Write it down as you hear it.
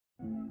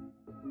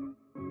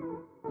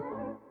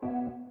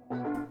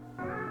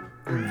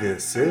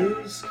This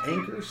is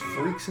Anchors,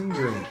 Freaks, and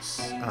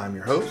Drinks. I'm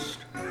your host,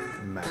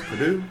 Matt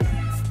Purdue.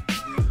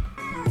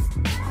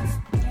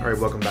 All right,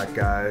 welcome back,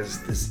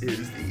 guys. This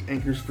is the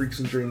Anchors, Freaks,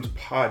 and Dreams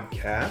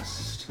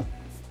podcast.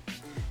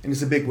 And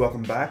it's a big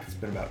welcome back. It's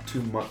been about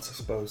 2 months, I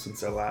suppose,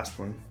 since our last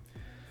one.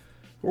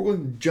 We're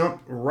going to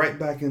jump right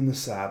back in the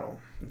saddle.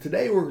 And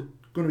today we're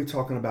going to be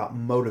talking about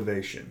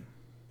motivation.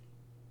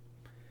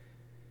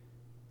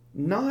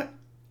 Not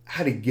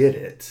how to get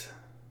it,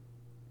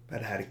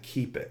 but how to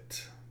keep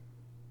it.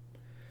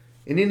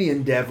 In any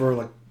endeavor,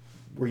 like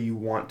where you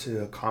want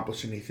to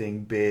accomplish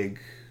anything big,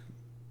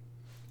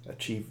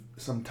 achieve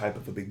some type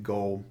of a big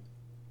goal,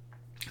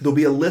 there'll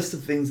be a list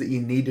of things that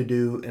you need to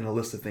do and a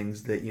list of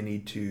things that you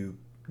need to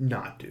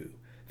not do,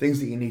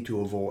 things that you need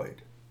to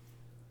avoid.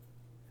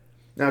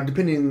 Now,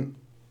 depending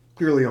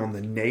clearly on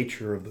the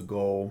nature of the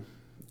goal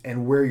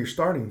and where you're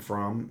starting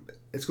from,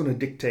 it's going to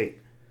dictate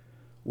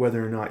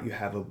whether or not you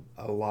have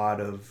a lot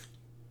of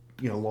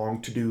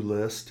long to-do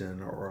list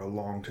or a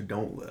long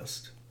to-don't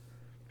list.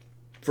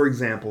 For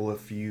example,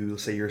 if you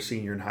say you're a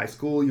senior in high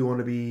school, you want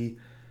to be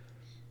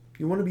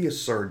a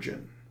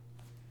surgeon.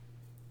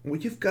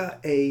 Well, you've got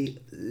a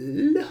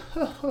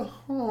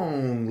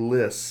long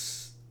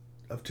list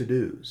of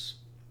to-dos.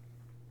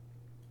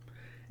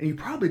 And you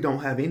probably don't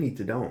have any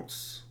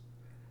to-don'ts.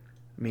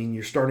 I mean,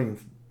 you're starting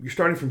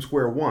from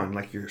square one,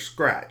 like you're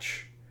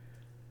scratch.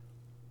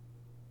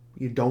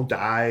 You don't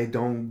die,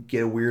 don't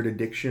get a weird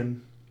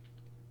addiction.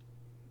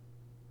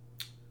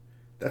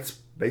 That's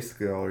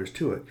basically all there is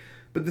to it.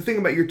 But the thing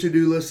about your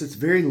to-do list, it's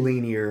very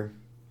linear.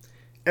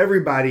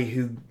 Everybody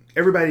who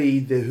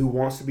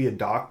wants to be a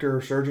doctor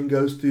or surgeon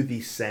goes through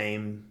the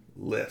same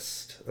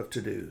list of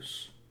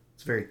to-dos.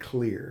 It's very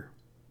clear.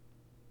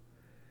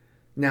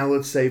 Now,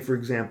 let's say, for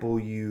example,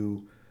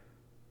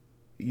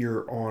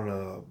 you're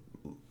on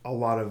a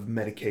lot of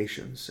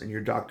medications and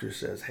your doctor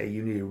says, hey,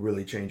 you need to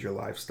really change your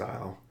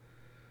lifestyle.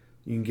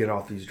 You can get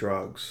off these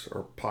drugs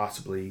or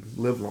possibly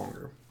live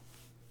longer.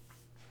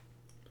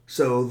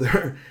 So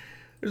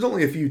there's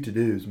only a few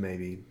to-dos,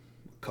 maybe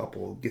a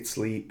couple. Get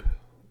sleep,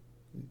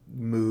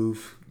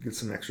 move, get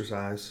some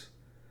exercise.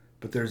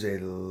 But there's a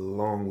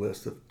long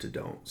list of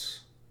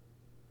to-don'ts.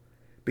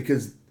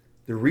 Because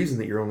the reason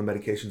that you're on the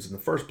medications in the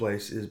first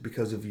place is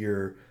because of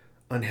your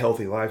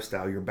unhealthy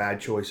lifestyle, your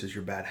bad choices,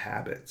 your bad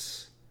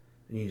habits.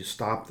 And you need to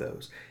stop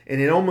those.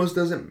 And it almost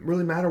doesn't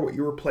really matter what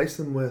you replace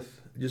them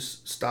with.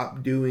 Just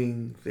stop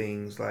doing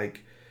things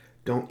like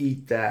don't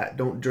eat that,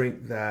 don't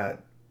drink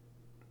that,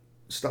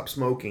 stop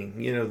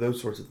smoking, those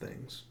sorts of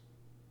things.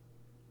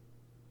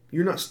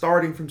 You're not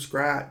starting from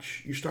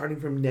scratch. You're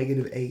starting from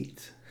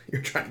 -8.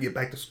 You're trying to get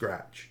back to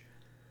scratch.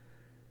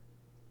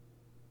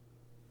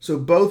 So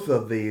both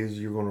of these,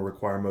 you're going to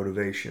require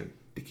motivation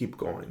to keep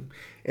going.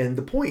 And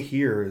the point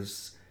here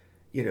is,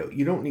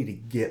 you don't need to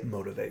get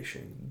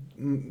motivation.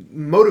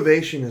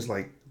 Motivation is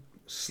like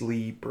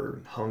sleep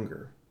or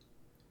hunger.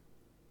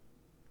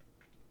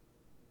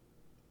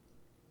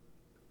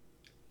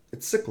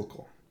 It's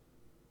cyclical.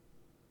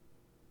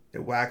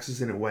 It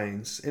waxes and it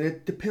wanes, and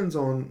it depends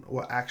on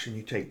what action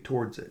you take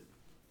towards it.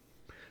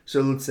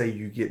 So let's say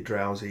you get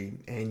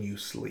drowsy and you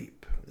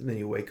sleep. And then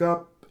you wake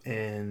up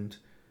and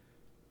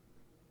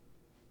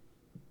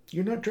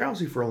you're not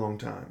drowsy for a long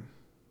time.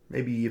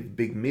 Maybe you have a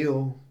big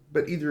meal,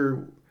 but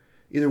either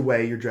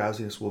way, your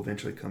drowsiness will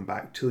eventually come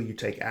back till you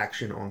take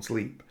action on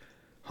sleep.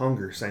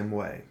 Hunger, same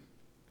way.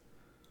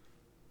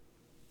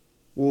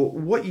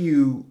 Well,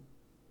 your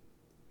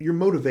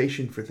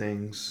motivation for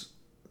things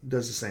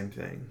does the same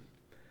thing.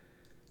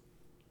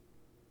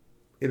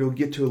 It'll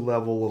get to a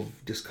level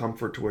of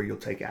discomfort to where you'll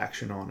take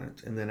action on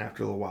it. And then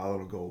after a while,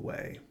 it'll go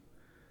away.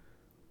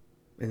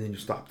 And then you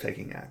stop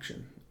taking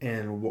action.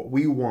 And what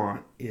we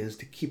want is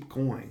to keep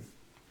going.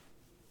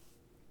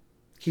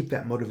 Keep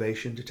that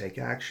motivation to take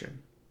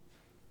action.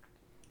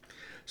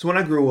 So when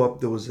I grew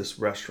up, there was this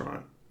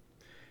restaurant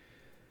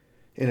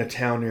in a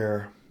town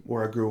near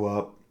where I grew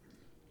up.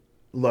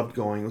 Loved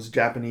going. It was a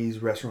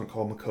Japanese restaurant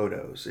called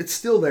Makoto's. It's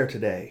still there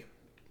today.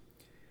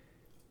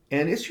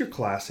 And it's your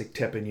classic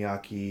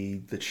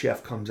teppanyaki. The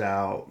chef comes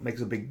out,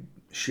 makes a big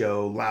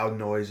show, loud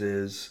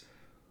noises,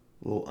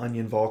 a little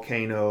onion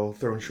volcano,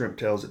 throwing shrimp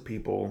tails at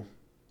people,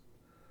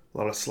 a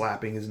lot of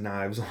slapping his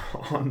knives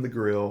on the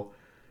grill.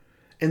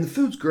 And the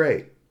food's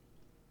great.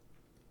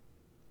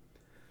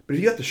 But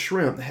if you got the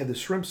shrimp, they have the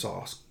shrimp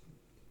sauce.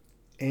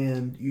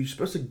 And you're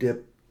supposed to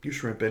dip your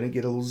shrimp in and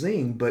get a little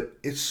zing. But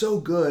it's so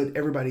good,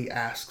 everybody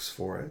asks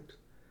for it.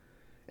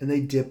 And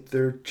they dip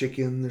their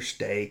chicken, their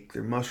steak,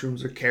 their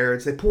mushrooms, their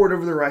carrots. They pour it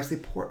over their rice. They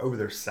pour it over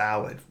their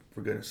salad, for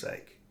goodness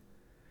sake.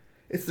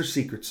 It's their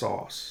secret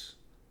sauce.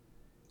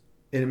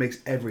 And it makes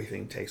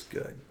everything taste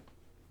good.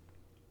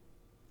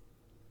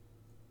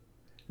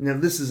 Now,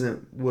 this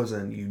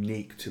wasn't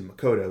unique to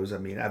Makoto's. I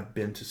mean, I've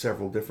been to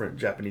several different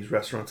Japanese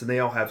restaurants, and they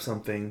all have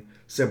something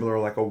similar,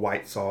 like a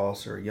white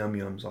sauce or a yum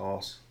yum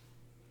sauce.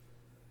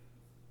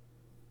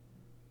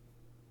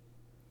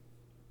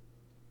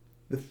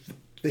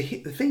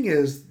 The thing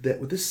is that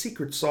with this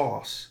secret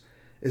sauce,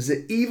 is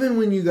that even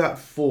when you got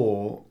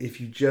full,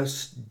 if you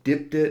just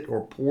dipped it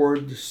or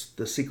poured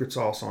the secret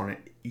sauce on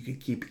it, you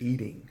could keep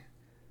eating.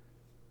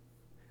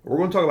 We're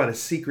going to talk about a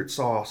secret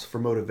sauce for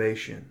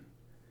motivation.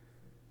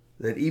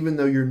 That even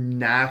though your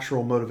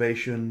natural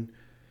motivation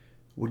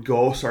would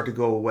start to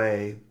go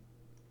away,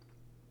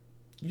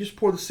 you just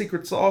pour the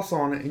secret sauce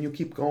on it and you'll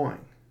keep going.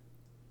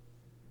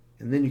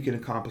 And then you can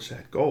accomplish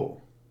that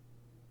goal.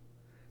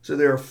 So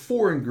there are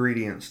 4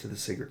 ingredients to the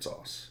secret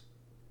sauce.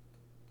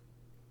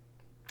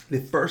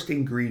 The first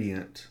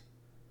ingredient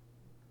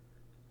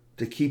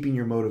to keeping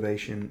your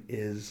motivation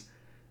is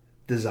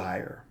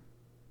desire.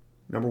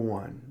 Number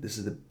 1, this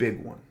is the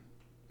big one.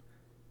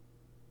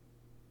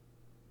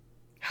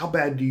 How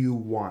bad do you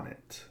want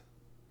it?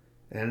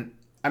 And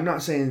I'm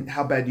not saying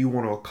how bad do you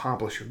want to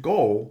accomplish your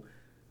goal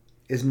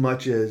as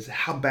much as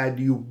how bad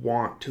do you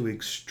want to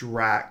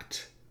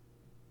extract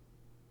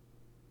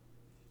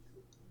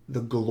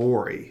the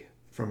glory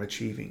from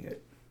achieving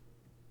it.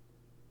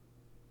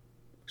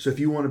 So if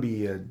you want to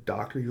be a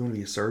doctor, you want to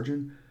be a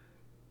surgeon,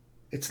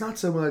 it's not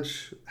so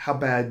much how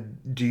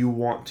bad do you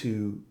want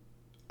to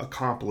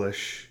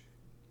accomplish,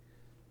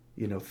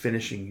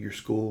 finishing your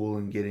school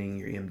and getting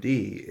your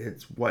MD.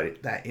 It's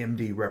what that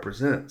MD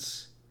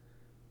represents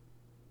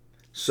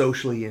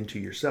socially and to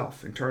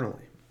yourself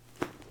internally.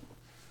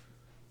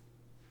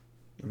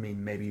 I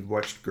mean, maybe you've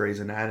watched Grey's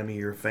Anatomy,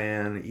 you're a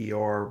fan,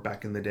 ER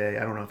back in the day.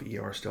 I don't know if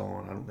ER is still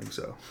on. I don't think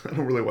so. I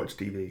don't really watch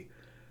TV.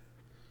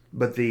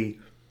 But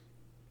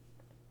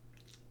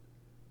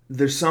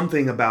there's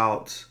something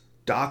about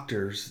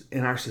doctors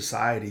in our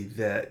society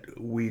that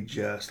we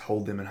just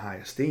hold them in high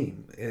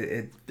esteem.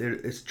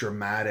 It's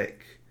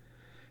dramatic.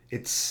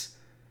 It's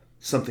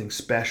something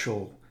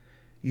special.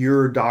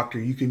 You're a doctor.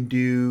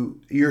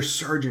 You're a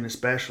surgeon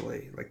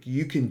especially. Like,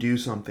 you can do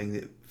something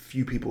that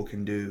few people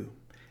can do.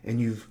 And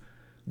you've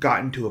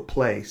gotten to a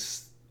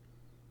place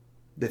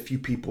that few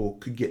people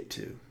could get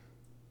to.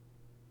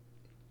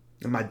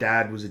 And my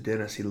dad was a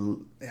dentist. I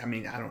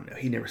don't know.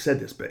 He never said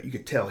this, but you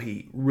could tell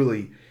he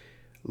really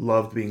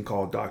loved being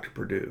called Dr.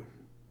 Purdue.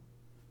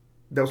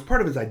 That was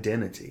part of his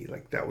identity.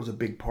 Like, that was a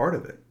big part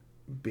of it.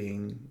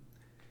 Being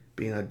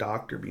a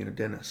doctor, being a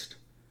dentist.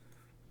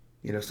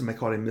 Somebody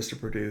called him Mr.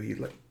 Purdue,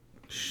 he'd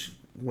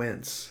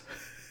wince.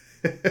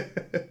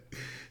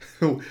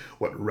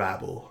 What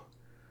rabble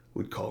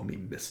would call me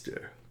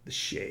Mr. The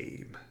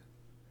shame.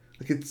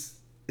 Like,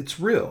 it's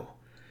real.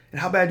 And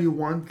how bad do you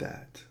want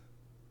that?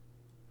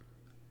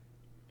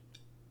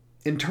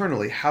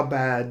 Internally, how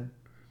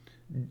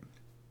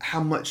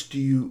much do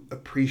you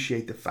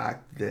appreciate the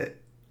fact that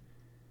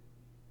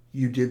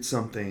you did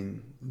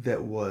something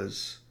that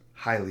was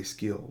highly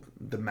skilled,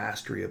 the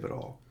mastery of it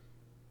all?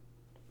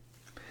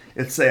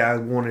 Let's say I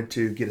wanted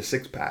to get a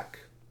 6-pack.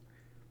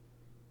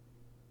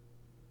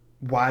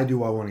 Why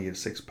do I want to get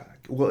a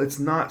 6-pack? Well, it's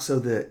not so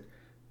that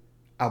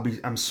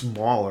I'm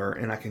smaller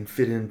and I can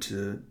fit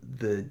into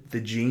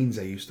the jeans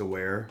I used to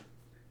wear.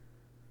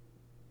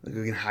 Like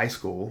in high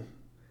school,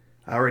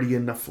 I already get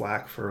enough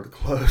flack for the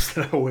clothes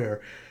that I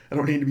wear. I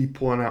don't need to be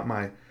pulling out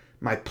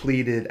my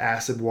pleated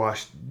acid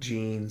washed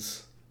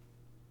jeans.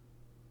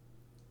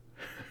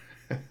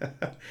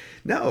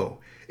 No,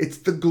 it's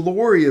the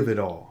glory of it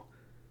all.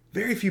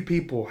 Very few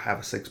people have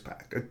a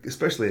 6-pack,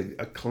 especially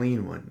a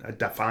clean one, a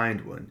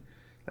defined one.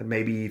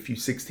 Maybe a few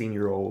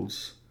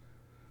 16-year-olds,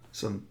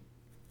 some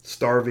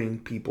starving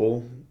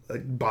people,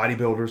 like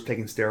bodybuilders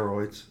taking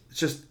steroids. It's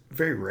just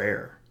very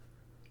rare.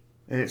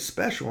 And it's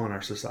special in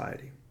our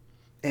society.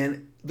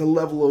 And the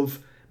level of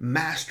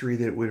mastery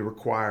that it would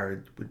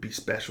require would be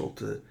special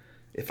to,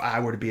 if I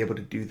were to be able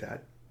to do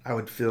that. I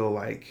would feel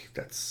like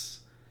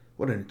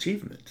what an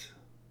achievement.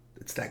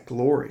 It's that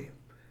glory.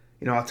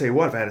 I'll tell you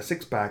what, if I had a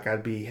 6-pack,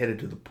 I'd be headed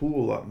to the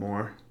pool a lot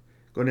more.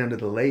 Going down to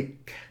the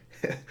lake.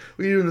 What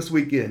are you doing this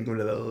weekend? Going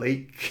to the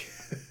lake?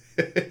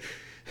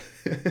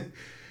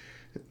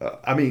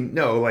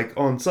 No, like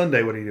on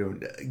Sunday, what are you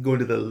doing? Going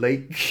to the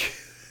lake?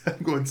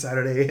 I'm going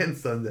Saturday and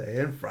Sunday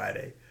and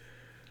Friday.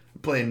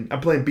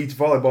 I'm playing beach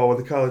volleyball with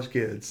the college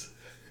kids.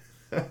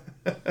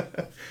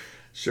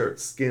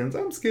 Shirts, skins.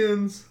 I'm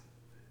skins.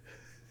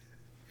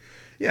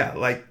 Yeah,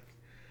 like,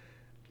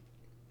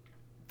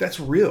 that's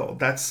real.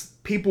 That's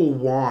people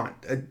want.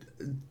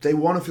 They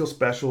want to feel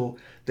special.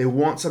 They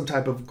want some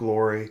type of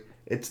glory.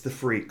 It's the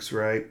freaks,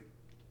 right?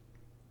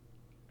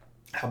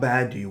 How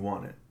bad do you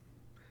want it?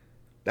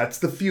 That's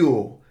the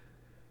fuel.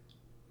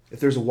 If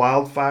there's a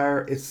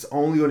wildfire, it's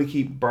only going to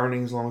keep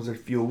burning as long as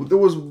there's fuel. There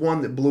was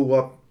one that blew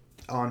up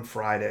on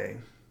Friday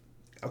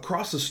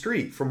across the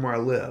street from where I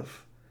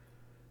live.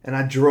 And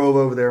I drove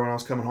over there when I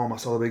was coming home. I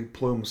saw the big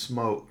plume of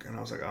smoke. And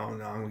I was like, oh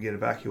no, I'm going to get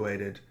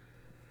evacuated.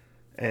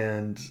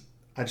 And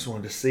I just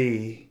wanted to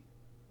see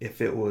if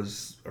it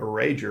was a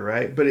rager,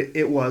 right? But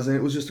it wasn't.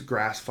 It was just a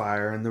grass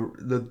fire. And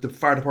the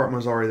fire department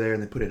was already there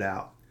and they put it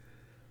out.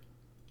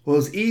 Well, it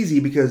was easy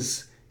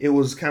because it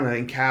was kind of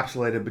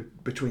encapsulated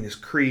between this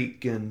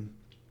creek and,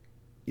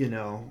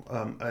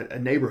 a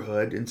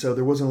neighborhood. And so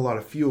there wasn't a lot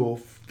of fuel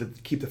to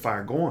keep the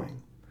fire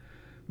going.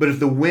 But if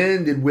the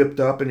wind had whipped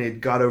up and it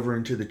got over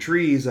into the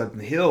trees up in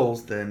the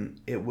hills, then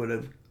it would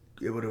have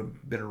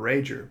been a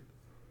rager.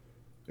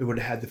 It would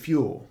have had the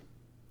fuel.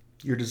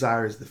 Your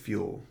desire is the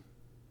fuel.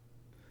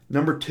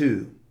 Number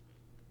 2,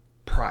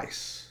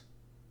 price.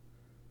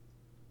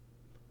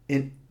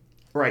 In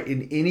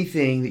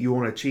anything that you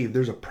want to achieve,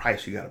 there's a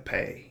price you got to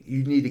pay.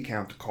 You need to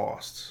count the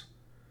costs.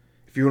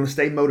 If you're going to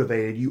stay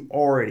motivated, you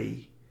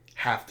already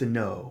have to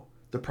know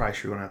the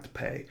price you're going to have to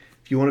pay.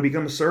 If you want to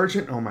become a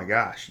surgeon, oh my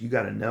gosh, you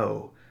got to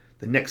know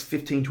the next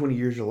 15, 20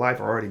 years of your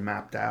life are already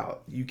mapped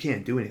out. You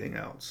can't do anything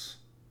else.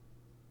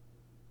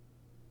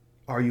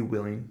 Are you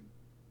willing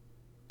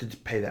to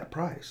pay that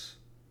price?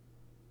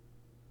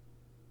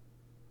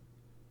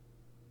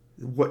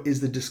 What is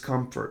the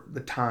discomfort, the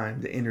time,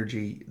 the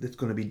energy that's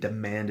going to be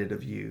demanded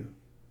of you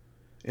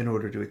in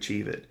order to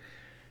achieve it?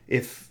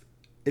 If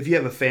you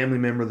have a family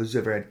member that's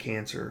ever had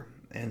cancer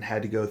and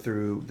had to go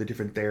through the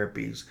different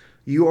therapies,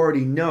 you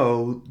already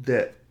know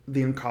that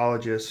the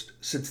oncologist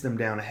sits them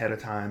down ahead of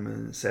time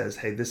and says,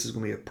 hey, this is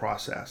going to be a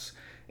process,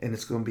 and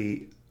it's going to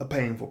be a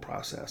painful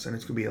process, and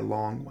it's going to be a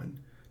long one.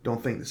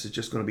 Don't think this is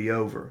just going to be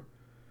over.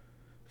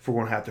 If we're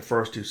going to have to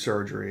first do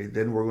surgery,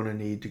 then we're going to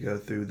need to go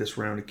through this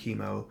round of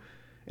chemo,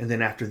 and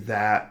then after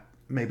that,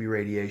 maybe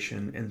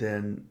radiation, and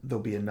then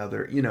there'll be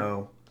another,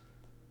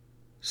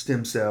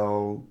 stem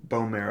cell,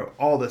 bone marrow,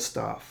 all this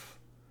stuff.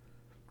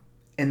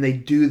 And they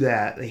do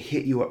that. They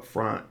hit you up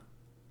front.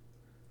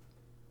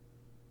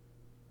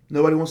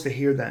 Nobody wants to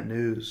hear that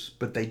news,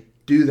 but they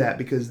do that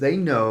because they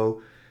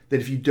know that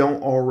if you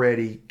don't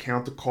already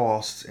count the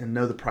costs and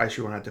know the price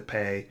you're going to have to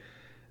pay,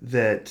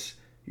 that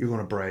you're going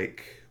to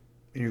break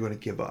and you're going to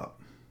give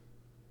up.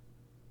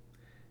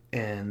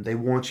 And they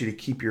want you to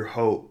keep your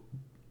hope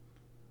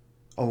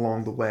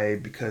along the way,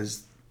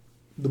 because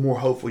the more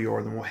hopeful you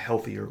are, the more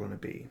healthy you're going to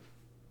be.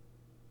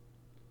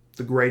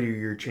 The greater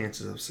your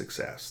chances of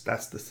success.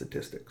 That's the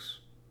statistics.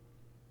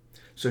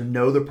 So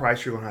know the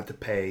price you're going to have to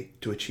pay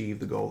to achieve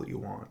the goal that you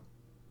want.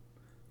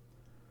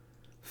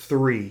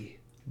 3,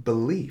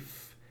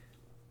 belief.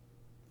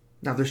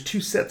 Now there's 2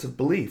 sets of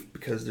belief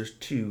because there's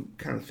 2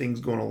 kind of things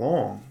going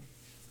along.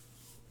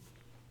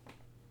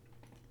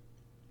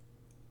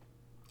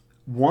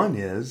 One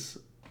is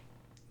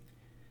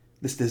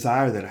this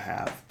desire that I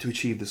have to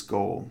achieve this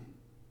goal.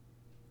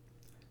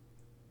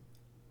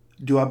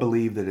 Do I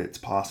believe that it's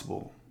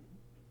possible?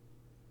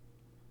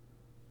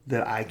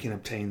 That I can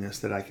obtain this,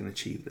 that I can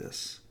achieve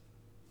this?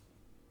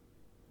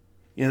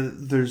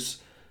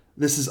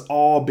 This is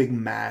all a big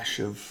mash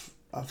of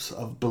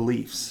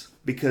beliefs,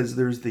 because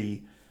there's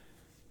the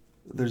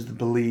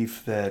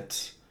belief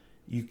that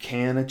you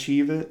can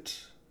achieve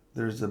it.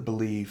 There's the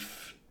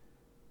belief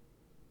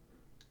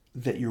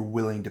that you're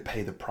willing to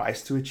pay the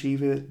price to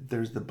achieve it.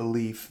 There's the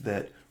belief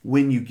that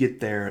when you get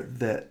there,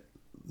 that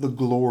the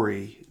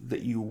glory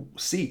that you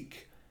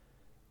seek,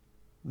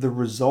 the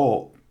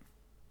result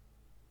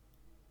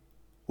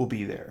will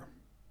be there.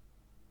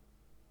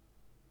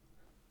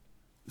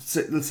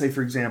 So, let's say,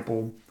 for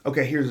example,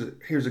 okay, here's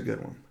a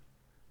good one.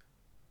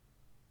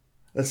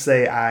 Let's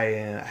say I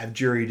have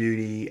jury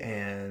duty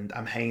and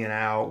I'm hanging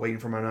out waiting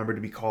for my number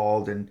to be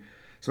called, and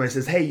somebody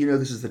says, hey,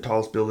 this is the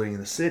tallest building in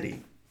the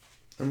city.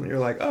 And you're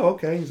like, oh,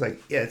 okay. He's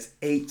like, yeah, it's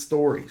 8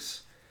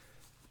 stories.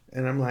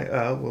 And I'm like,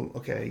 oh, well,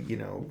 okay,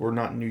 we're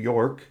not in New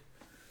York.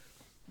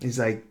 He's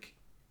like,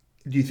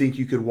 do you think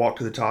you could walk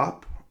to the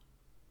top?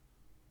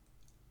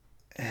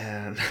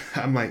 And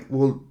I'm like,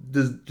 well,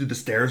 do the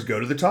stairs go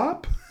to the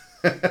top?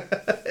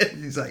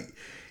 He's like,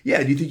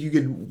 yeah, do you think you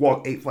could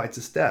walk 8 flights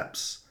of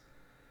steps?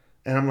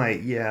 And I'm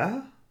like,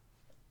 yeah.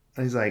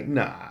 And he's like,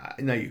 nah,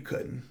 no, you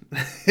couldn't.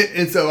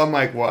 And so I'm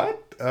like,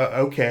 what?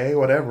 Okay,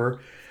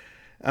 whatever.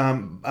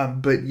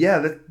 But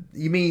yeah,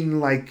 you mean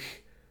like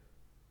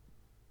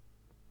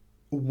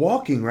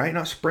walking, right?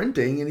 Not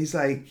sprinting. And he's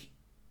like,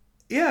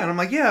 yeah. And I'm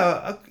like,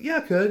 yeah, I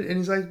could. And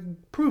he's like,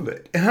 prove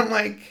it. And I'm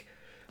like,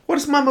 what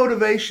is my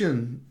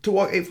motivation to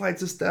walk 8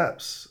 flights of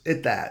steps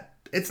at that?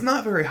 It's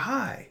not very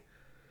high.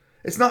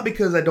 It's not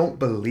because I don't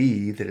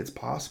believe that it's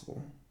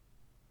possible.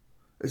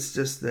 It's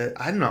just that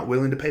I'm not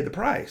willing to pay the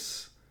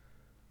price.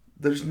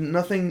 There's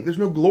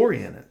no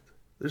glory in it.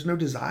 There's no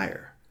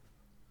desire.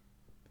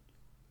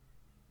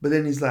 But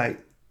then he's like,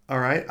 all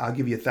right, I'll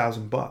give you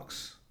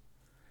 $1,000.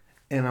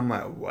 And I'm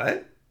like, what?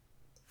 And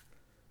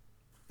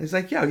he's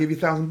like, yeah, I'll give you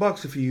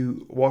 $1,000 if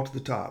you walk to the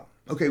top.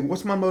 Okay,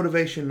 what's my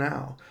motivation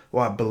now?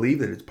 Well, I believe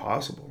that it's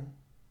possible.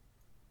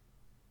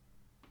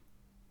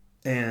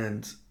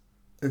 And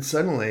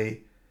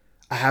suddenly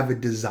I have a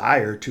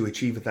desire to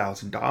achieve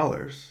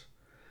 $1,000.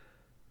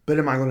 But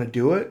am I going to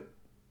do it?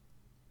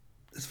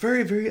 It's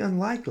very, very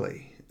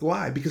unlikely.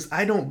 Why? Because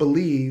I don't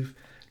believe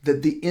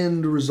that the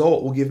end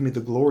result will give me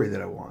the glory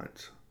that I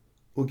want,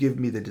 will give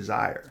me the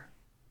desire.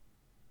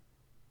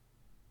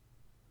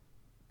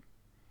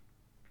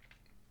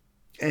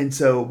 And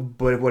so,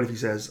 but what if he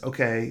says,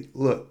 okay,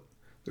 look,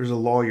 there's a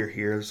lawyer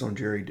here that's on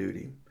jury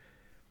duty.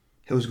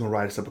 He was going to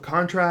write us up a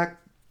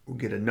contract. We'll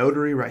get a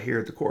notary right here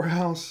at the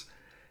courthouse.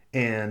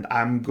 And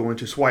I'm going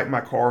to swipe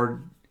my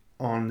card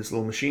on this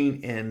little machine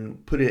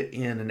and put it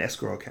in an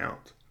escrow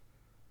account.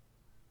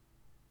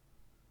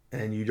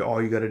 And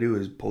all you got to do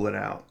is pull it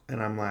out.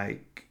 And I'm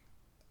like,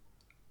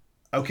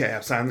 okay,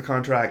 I've signed the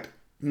contract.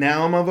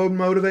 Now am I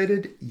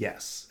motivated?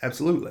 Yes,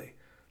 absolutely.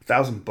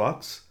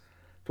 $1,000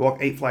 to walk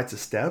 8 flights of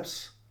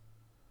steps.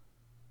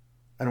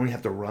 I don't even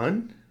have to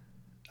run.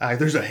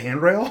 There's a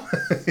handrail.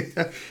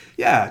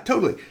 Yeah,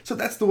 totally. So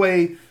this is the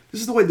way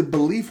the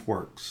belief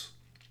works.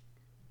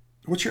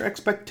 What's your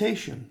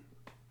expectation?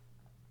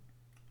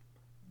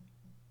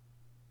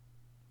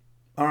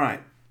 All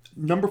right,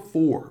 number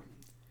 4.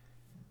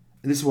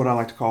 And this is what I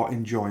like to call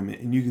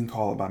enjoyment. And you can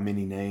call it by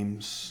many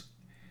names.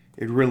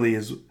 It really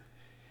is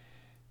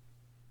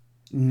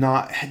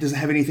it doesn't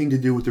have anything to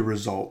do with the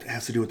result. It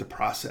has to do with the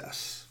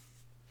process.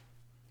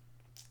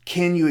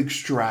 Can you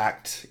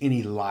extract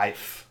any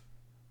life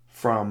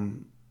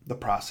from the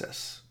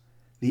process?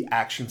 The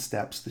action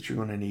steps that you're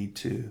going to need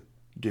to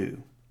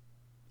do.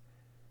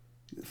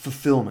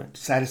 Fulfillment,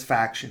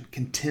 satisfaction,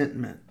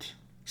 contentment,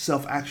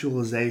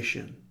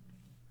 self-actualization,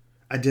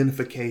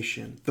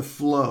 identification, the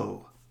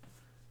flow.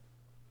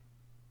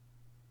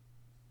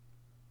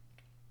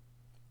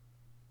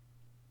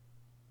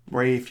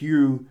 Right? If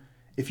you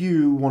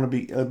want to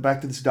be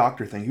back to this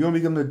doctor thing, you want to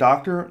become a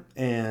doctor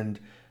and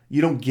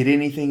you don't get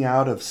anything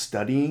out of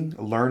studying,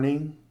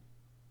 learning,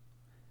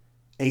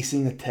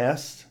 acing a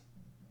test.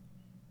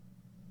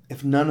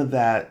 If none of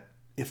that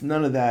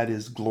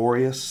is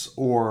glorious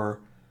or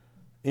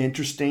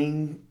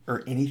interesting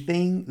or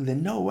anything,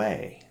 then no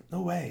way.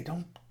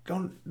 Don't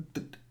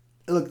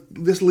look.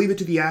 Just leave it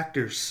to the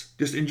actors.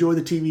 Just enjoy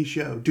the TV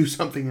show. Do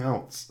something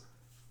else.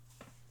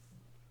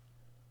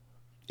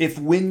 If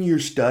when you're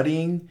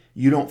studying,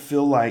 you don't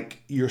feel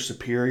like you're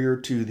superior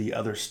to the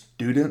other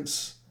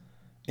students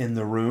in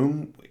the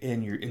room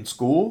in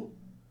school,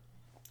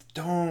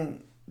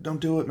 don't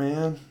do it,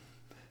 man.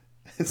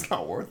 It's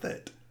not worth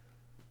it.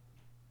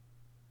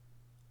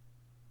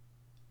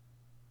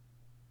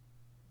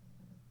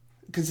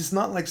 Because it's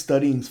not like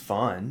studying's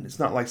fun. It's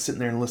not like sitting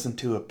there and listening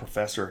to a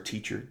professor or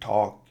teacher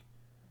talk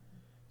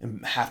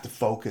and have to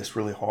focus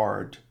really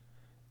hard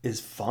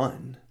is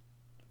fun.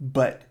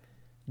 But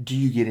do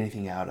you get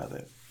anything out of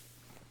it?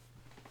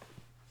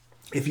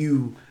 If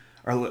you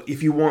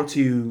want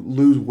to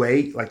lose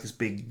weight, like this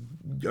big,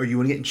 or you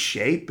want to get in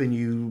shape and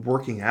you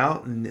working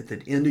out, and at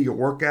the end of your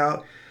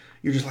workout,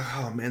 you're just like,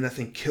 oh man, that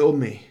thing killed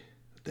me.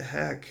 What the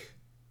heck?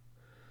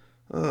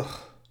 Ugh.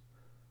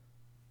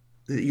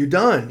 You're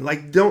done.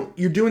 Like,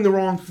 you're doing the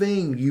wrong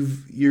thing.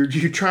 You're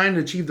trying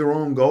to achieve the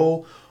wrong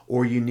goal,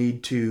 or you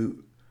need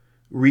to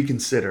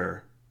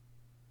reconsider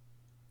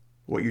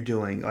what you're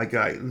doing. Like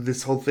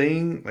this whole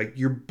thing, like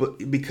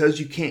because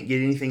you can't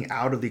get anything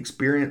out of the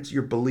experience,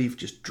 your belief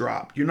just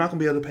dropped. You're not going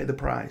to be able to pay the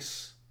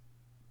price.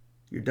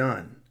 You're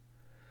done.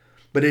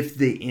 But if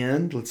the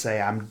end, let's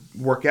say I'm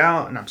work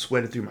out and I'm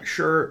sweating through my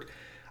shirt,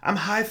 I'm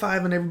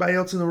high-fiving everybody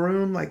else in the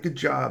room, like, good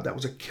job, that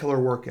was a killer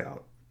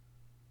workout.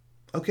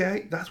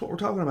 Okay, that's what we're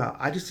talking about.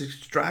 I just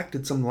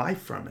extracted some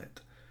life from it.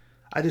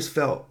 I just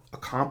felt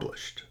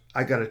accomplished.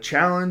 I got a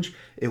challenge.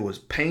 It was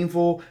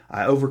painful.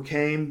 I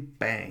overcame.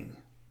 Bang.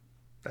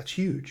 That's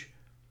huge.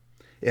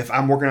 If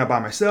I'm working out by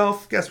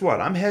myself, guess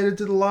what? I'm headed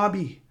to the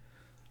lobby.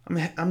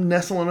 I'm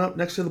nestling up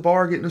next to the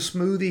bar, getting a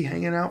smoothie,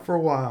 hanging out for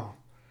a while.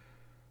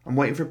 I'm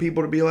waiting for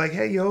people to be like,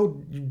 hey,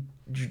 yo, you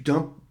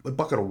dump a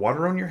bucket of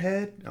water on your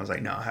head? I was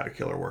like, no, I had a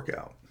killer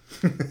workout.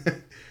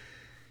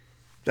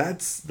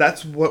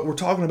 That's what we're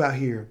talking about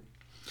here.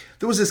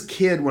 There was this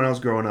kid when I was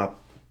growing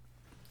up.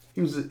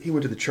 He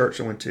went to the church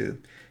I went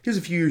to. He was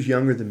a few years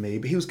younger than me,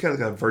 but he was kind of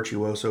like a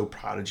virtuoso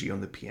prodigy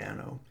on the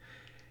piano.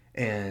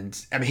 And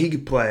I mean, he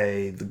could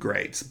play the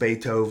greats,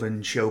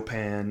 Beethoven,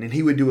 Chopin, and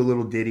he would do a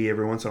little ditty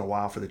every once in a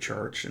while for the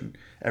church, and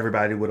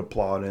everybody would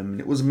applaud him, and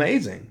it was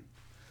amazing.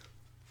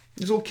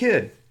 He was a little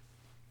kid.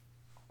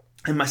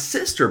 And my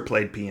sister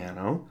played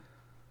piano,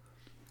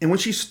 and when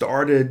she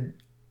started,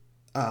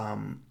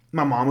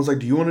 my mom was like,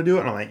 do you want to do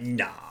it? And I'm like,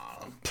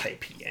 nah, play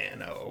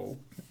piano.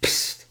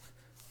 Psst,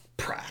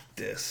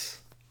 practice.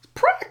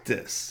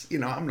 You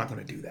know, I'm not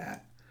going to do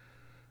that.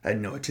 I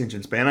had no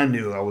attention span. I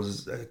knew I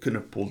couldn't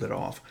have pulled it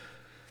off.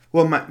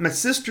 Well, my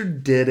sister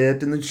did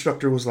it, and the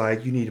instructor was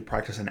like, you need to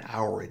practice an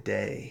hour a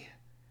day.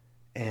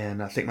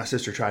 And I think my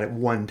sister tried it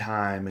one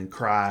time and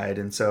cried,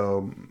 and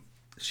so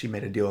she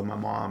made a deal with my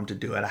mom to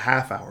do it a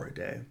half hour a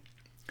day.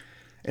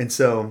 And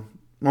so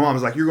my mom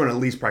was like, you're going to at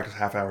least practice a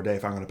half hour a day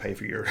if I'm going to pay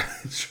for your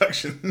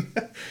instruction.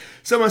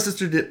 So my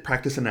sister did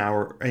practice a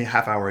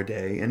half hour a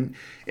day. And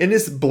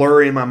it's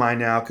blurry in my mind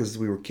now because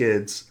we were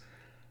kids,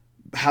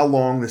 how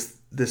long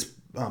this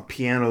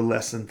piano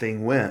lesson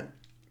thing went.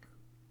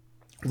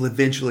 Well,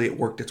 eventually it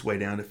worked its way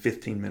down to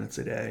 15 minutes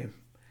a day.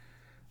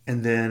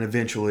 And then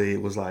eventually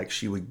it was like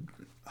she would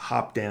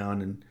hop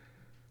down and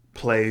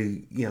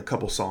play, a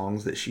couple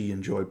songs that she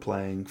enjoyed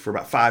playing for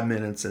about 5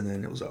 minutes, and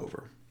then it was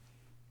over.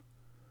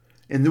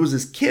 And there was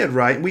this kid,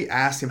 right? And we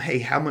asked him, hey,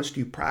 how much do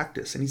you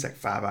practice? And he's like,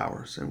 5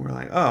 hours. And we're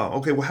like, oh,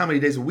 okay, well, how many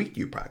days a week do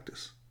you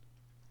practice?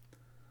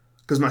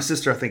 Because my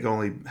sister, I think,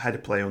 only had to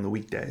play on the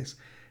weekdays.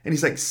 And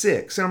he's like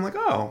 6. And I'm like,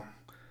 oh,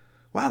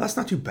 wow, that's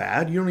not too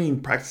bad. You don't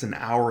even practice an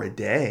hour a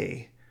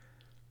day.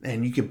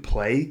 And you can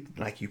play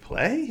like you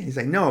play? And he's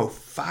like, no,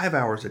 5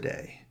 hours a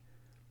day.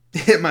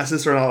 And my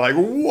sister and I are like,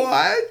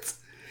 what?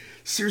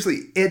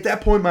 Seriously, at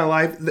that point in my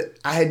life,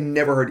 I had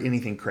never heard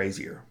anything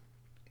crazier.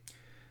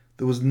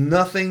 There was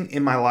nothing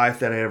in my life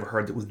that I ever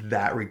heard that was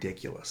that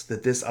ridiculous.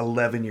 That this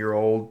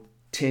 11-year-old,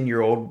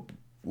 10-year-old,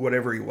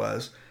 whatever he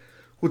was,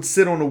 would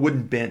sit on a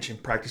wooden bench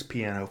and practice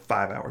piano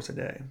 5 hours a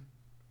day.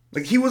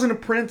 Like, he wasn't a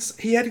prince.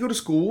 He had to go to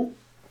school.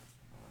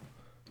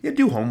 He had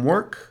to do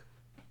homework.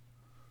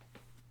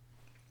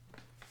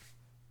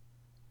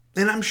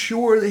 And I'm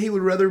sure that he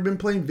would rather have been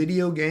playing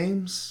video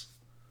games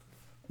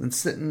than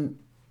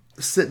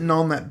sitting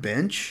on that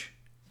bench.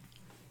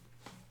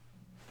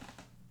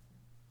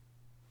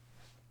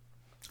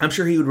 I'm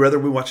sure he would rather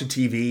be watching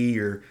TV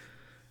or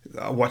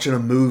watching a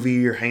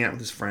movie or hanging out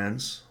with his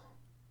friends.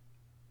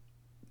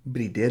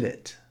 But he did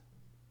it.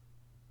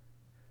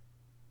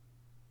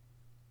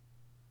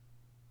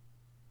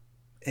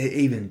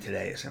 Even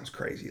today, it sounds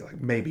crazy. Like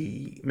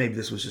maybe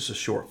this was just a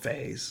short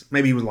phase.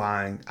 Maybe he was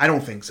lying. I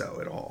don't think so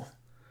at all.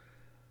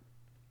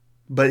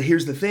 But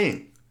here's the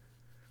thing.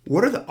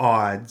 What are the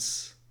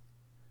odds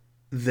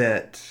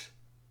that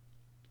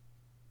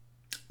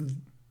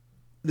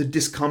the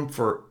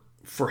discomfort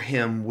for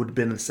him would have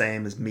been the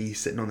same as me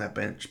sitting on that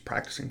bench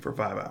practicing for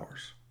 5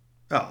 hours?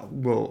 Oh,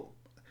 well,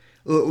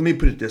 let me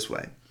put it this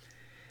way.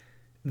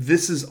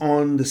 This is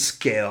on the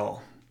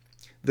scale.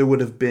 There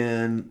would have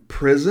been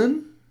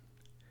prison,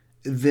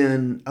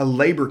 then a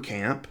labor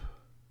camp,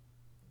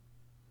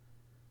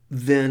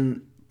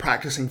 then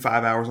practicing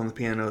 5 hours on the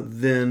piano,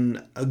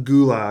 then a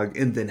gulag,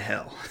 and then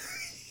hell.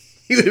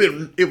 It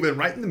would have been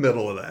right in the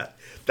middle of that.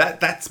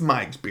 That's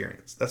my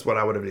experience. That's what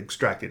I would have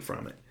extracted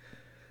from it.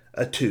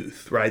 A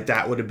tooth, right?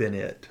 That would have been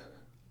it.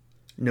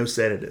 No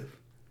sedative.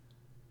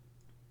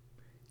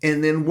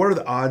 And then what are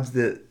the odds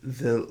that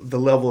the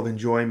level of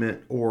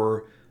enjoyment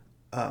or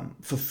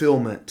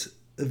fulfillment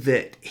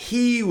that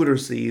he would have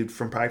received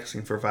from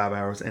practicing for 5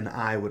 hours and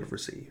I would have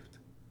received?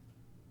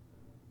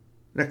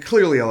 Now,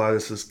 clearly a lot of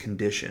this is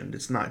conditioned.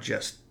 It's not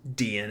just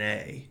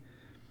DNA.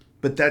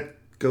 But that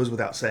goes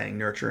without saying,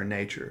 nurture and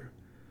nature.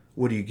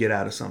 What do you get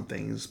out of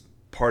something is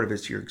part of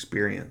it's your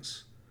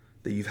experience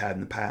that you've had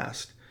in the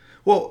past.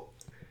 Well,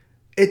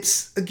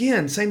 it's,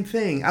 again, same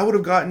thing. I would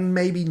have gotten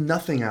maybe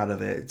nothing out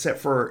of it except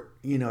for,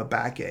 a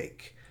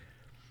backache.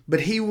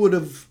 But he would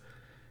have,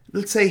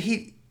 let's say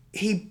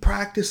he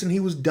practiced and he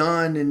was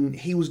done and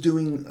he was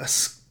doing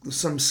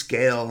some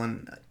scale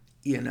and,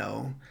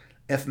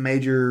 F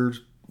major,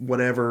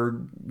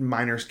 whatever,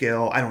 minor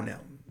scale. I don't know.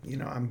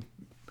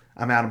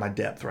 I'm out of my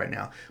depth right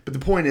now. But the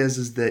point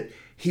is that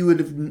he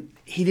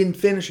didn't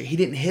finish it. He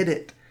didn't hit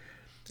it.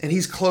 And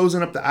he's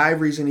closing up the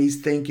ivories and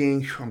he's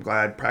thinking, I'm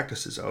glad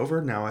practice is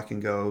over. Now I can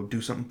go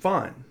do something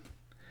fun.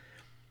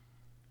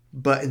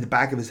 But in the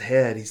back of his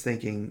head, he's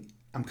thinking,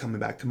 I'm coming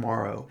back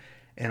tomorrow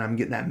and I'm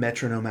getting that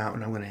metronome out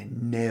and I'm going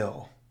to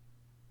nail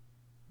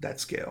that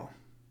scale.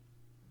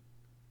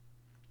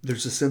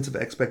 There's a sense of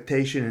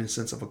expectation and a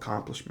sense of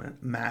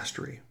accomplishment,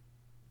 mastery.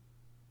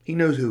 He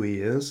knows who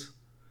he is.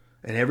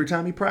 And every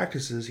time he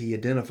practices, he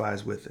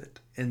identifies with it.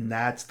 And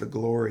that's the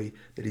glory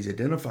that he's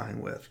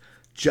identifying with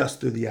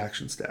just through the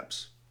action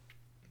steps.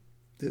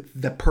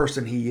 The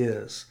person he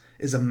is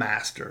a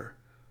master.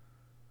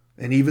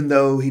 And even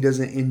though he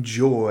doesn't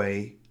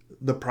enjoy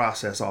the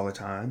process all the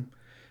time,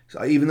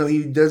 so even though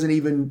he doesn't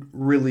even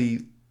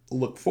really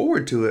look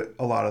forward to it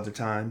a lot of the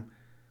time,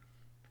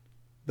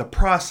 the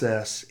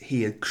process,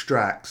 he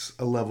extracts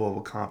a level of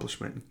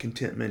accomplishment,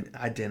 contentment,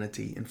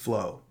 identity, and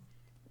flow.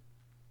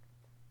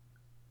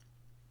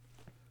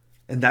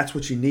 And that's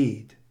what you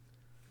need.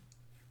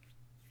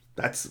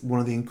 That's one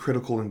of the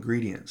critical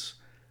ingredients.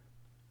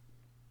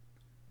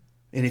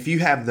 And if you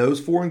have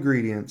those 4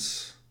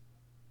 ingredients,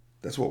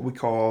 that's what we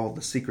call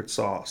the secret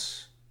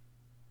sauce.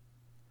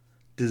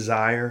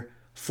 Desire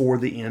for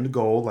the end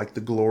goal, like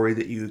the glory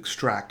that you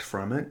extract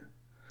from it.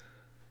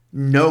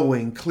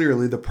 Knowing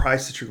clearly the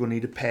price that you're going to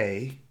need to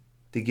pay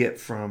to get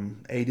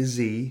from A to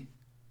Z.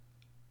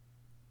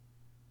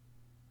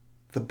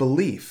 The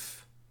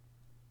belief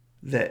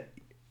that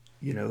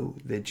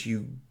that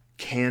you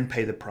can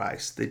pay the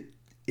price, that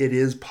it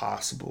is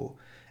possible,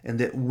 and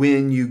that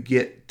when you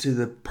get to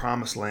the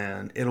promised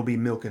land, it'll be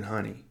milk and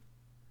honey.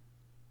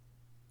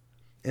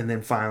 And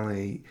then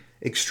finally,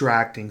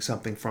 extracting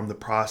something from the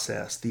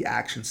process, the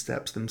action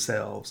steps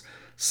themselves,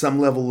 some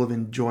level of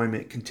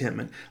enjoyment,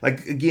 contentment.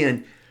 Like,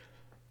 again,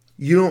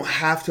 you don't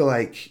have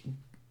to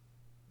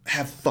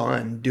have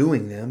fun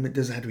doing them. It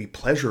doesn't have to be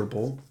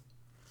pleasurable.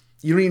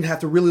 You don't even have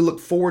to really look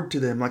forward to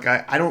them. Like,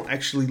 I don't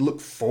actually look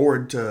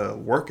forward to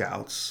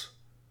workouts.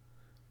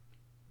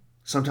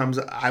 Sometimes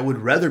I would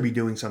rather be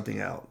doing something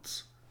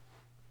else.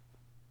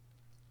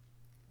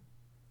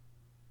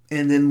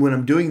 And then when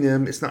I'm doing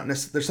them, it's not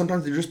necessarily,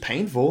 sometimes they're just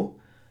painful.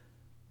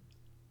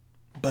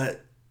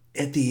 But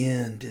at the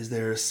end, is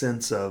there a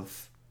sense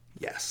of,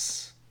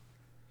 yes.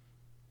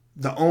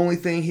 The only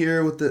thing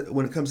here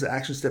when it comes to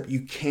action step,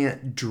 you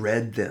can't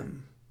dread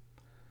them.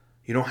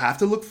 You don't have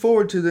to look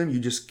forward to them. You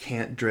just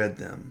can't dread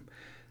them.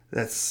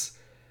 That's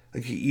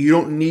like, you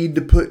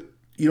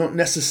don't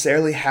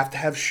necessarily have to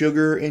have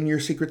sugar in your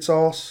secret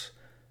sauce,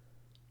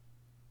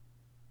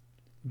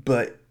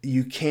 but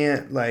you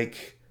can't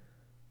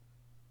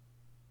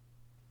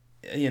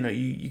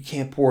you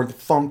can't pour the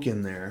funk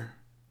in there.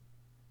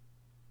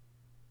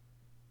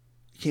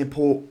 You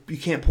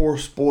can't pour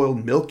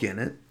spoiled milk in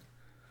it.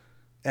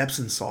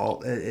 Epsom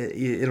salt,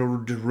 it'll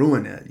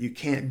ruin it. You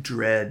can't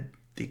dread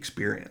the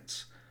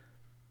experience.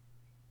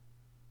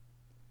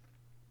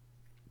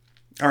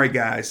 All right,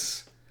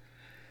 guys.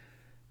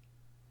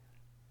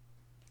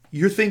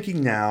 You're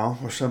thinking now,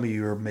 or some of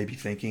you are maybe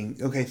thinking,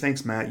 okay,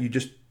 thanks, Matt. You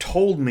just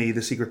told me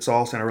the secret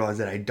sauce and I realized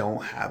that I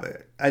don't have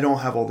it. I don't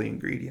have all the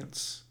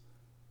ingredients.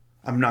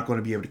 I'm not going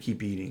to be able to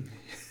keep eating.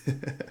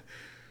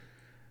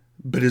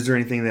 But is there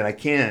anything that I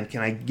can?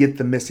 Can I get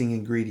the missing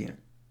ingredient?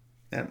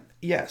 And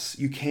yes,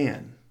 you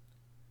can.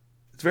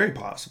 It's very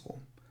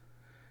possible.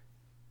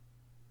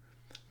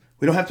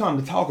 We don't have time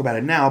to talk about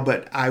it now,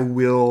 but I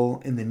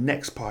will in the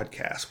next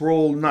podcast.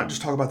 We'll not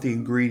just talk about the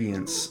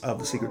ingredients of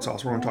the secret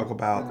sauce. We're going to talk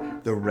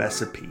about the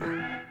recipe.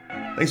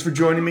 Thanks for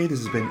joining me. This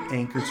has been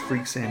Anchors,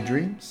 Freaks, and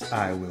Dreams.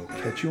 I will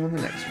catch you on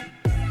the next one.